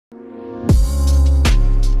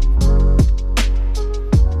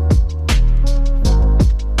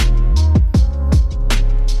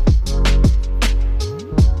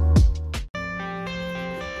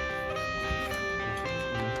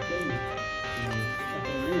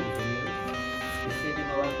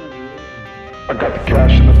I got the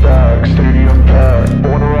cash in the bag, stadium packed.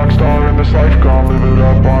 Born a rock star in this life, gon' live it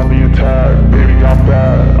up on the attack. Baby, I'm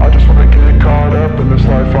bad, I just wanna get caught up in this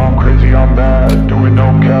life. I'm crazy, I'm mad, doing no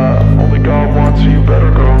cap. Only God wants, so you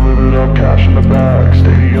better go live it up. Cash in the bag,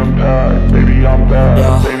 stadium packed. Baby, I'm bad,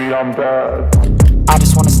 yeah. Baby, I'm bad. I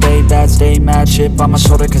just wanna stay bad, stay mad. Chip on my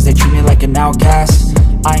shoulder cause they treat me like an outcast.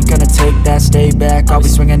 I ain't gonna take that, stay back. I'll be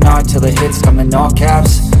swinging hard till the hits come in all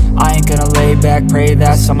caps. I ain't gonna lay back, pray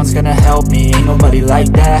that someone's gonna help me. Ain't nobody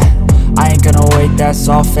like that. I ain't gonna wait, that's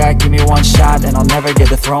all fact. Give me one shot and I'll never get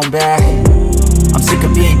the throne back. I'm sick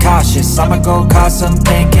of being cautious, I'ma go cause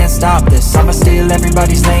something, can't stop this. I'ma steal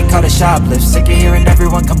everybody's lane, call it shoplift. Sick of hearing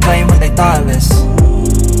everyone complain when they thoughtless.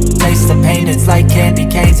 Taste the pain, it's like candy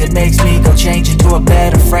canes. It makes me go change into a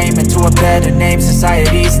better frame, into a better name.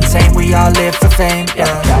 Society's insane, we all live for fame,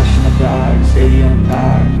 yeah. Cash in the bag, stadium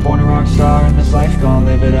packed. Born a rock star in this life, gon'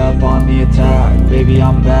 live it up on the attack. Baby,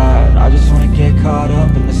 I'm bad, I just wanna get caught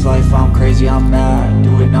up in this life. I'm crazy, I'm mad,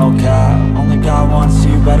 do it no cap. Only God wants, so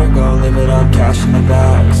you better go live it up. Cash in the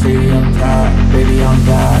bag, stadium packed. Baby, I'm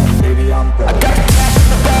bad, baby, I'm bad. I got the cash in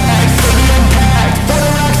the bag, stadium packed. Born a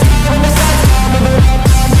rock star in this life, gon' live it up.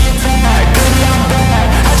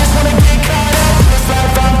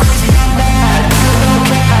 I'm crazy, I'm mad, do it no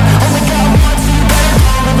cap. Only God wants, so you better go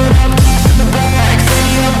live it up. Cash in the bag,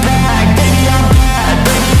 stadium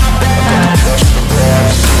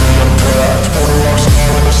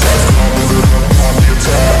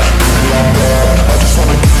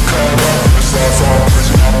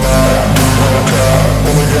Baby, I'm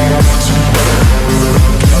bad, baby, I'm bad. I got the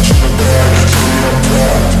cash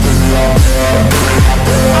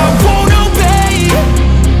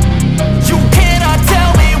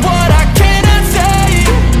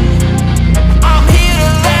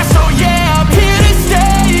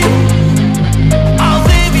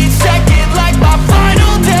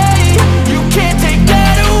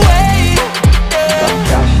the bag, stadium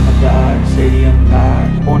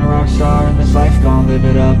packed. Born a rock star in this life, gon' live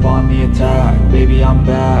it up on the attack. Baby, I'm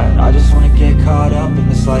bad, I just wanna get caught up in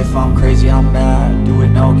this life. I'm crazy, I'm mad, do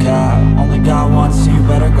it no cap. Only God wants, so you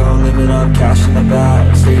better go live it up. Cash in the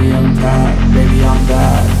bag, stadium packed. Baby, I'm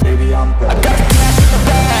bad, baby, I'm bad. I got the cash in the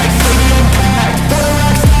bag, stadium packed. Born a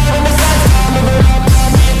rock star in this life.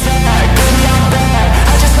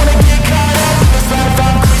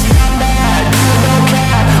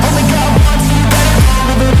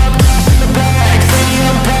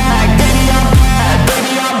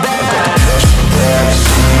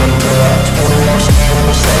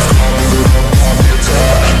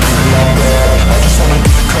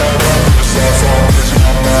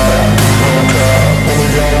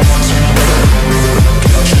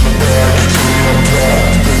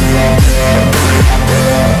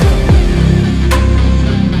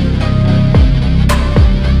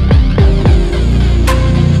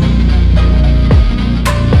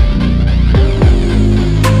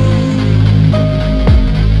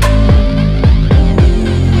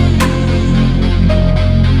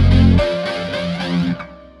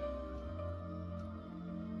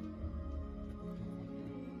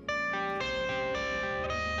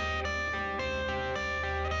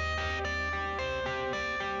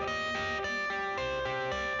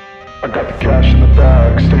 I got the cash in the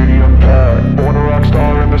bag, stadium packed. Born a rock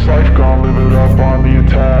star in this life, gon' live it up on the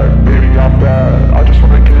attack. Baby, I'm bad, I just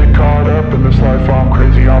wanna get caught up in this life. I'm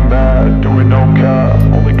crazy, I'm mad, do it no cap.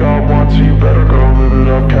 Only God wants, so you better go live it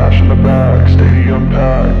up. Cash in the bag, stadium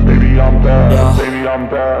packed. Baby, I'm bad, yeah. Baby, I'm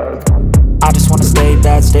bad. I just wanna stay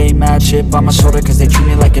bad, stay mad. Chip on my shoulder cause they treat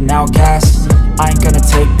me like an outcast. I ain't gonna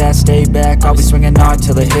take that, stay back. I'll be swinging hard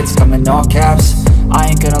till the hits come in all caps. I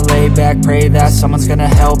ain't gonna lay back, pray that someone's gonna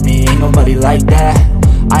help me. Ain't nobody like that.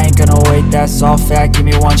 I ain't gonna wait, that's all fact. Give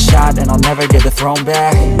me one shot and I'll never get the throne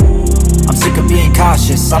back. I'm sick of being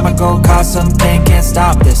cautious, I'ma go cause something, can't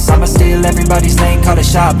stop this. I'ma steal everybody's lane, call it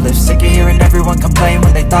shoplift. Sick of hearing everyone complain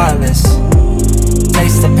when they thoughtless.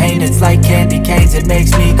 Taste the pain, it's like candy canes. It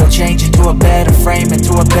makes me go change into a better frame,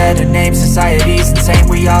 into a better name. Society's insane,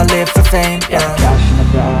 we all live for fame, yeah. Cash in the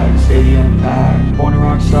bag, stadium packed. Born a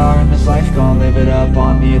rock star in this life, gon' live it up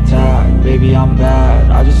on the attack. Baby, I'm bad,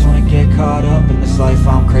 I just wanna get caught up in this life.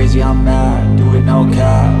 I'm crazy, I'm mad, do it no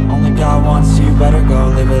cap. Only God wants, so you better go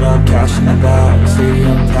live it up. Cash in the bag,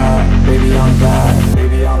 stadium packed. Baby, I'm bad,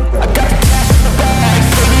 baby, I'm bad. I got the cash in the bag,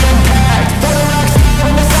 stadium packed. Born a rock star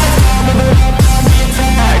in this life, gon' live it up.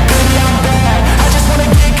 Baby, I'm bad, I just wanna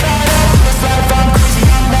get caught up in this life. I'm crazy,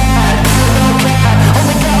 I'm mad, do it no cap.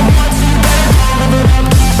 Only God wants, so you better go live it up.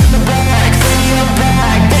 Cash in the bag, stadium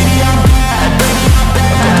packed. Baby, I'm bad, baby, I'm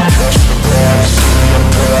bad. I got the cash in the bag, stadium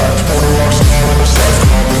packed. Born a rock star in this life,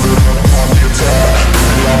 gon' live it up on the attack.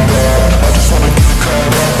 Baby, I'm bad, I just wanna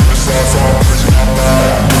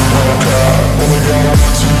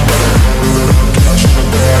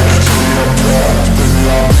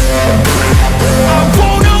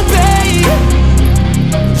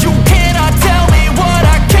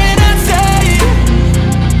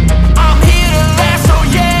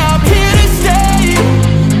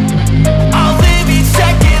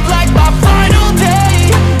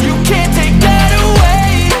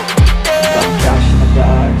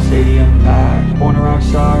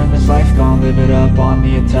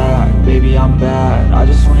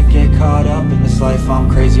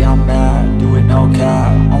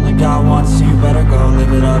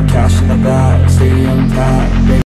stadium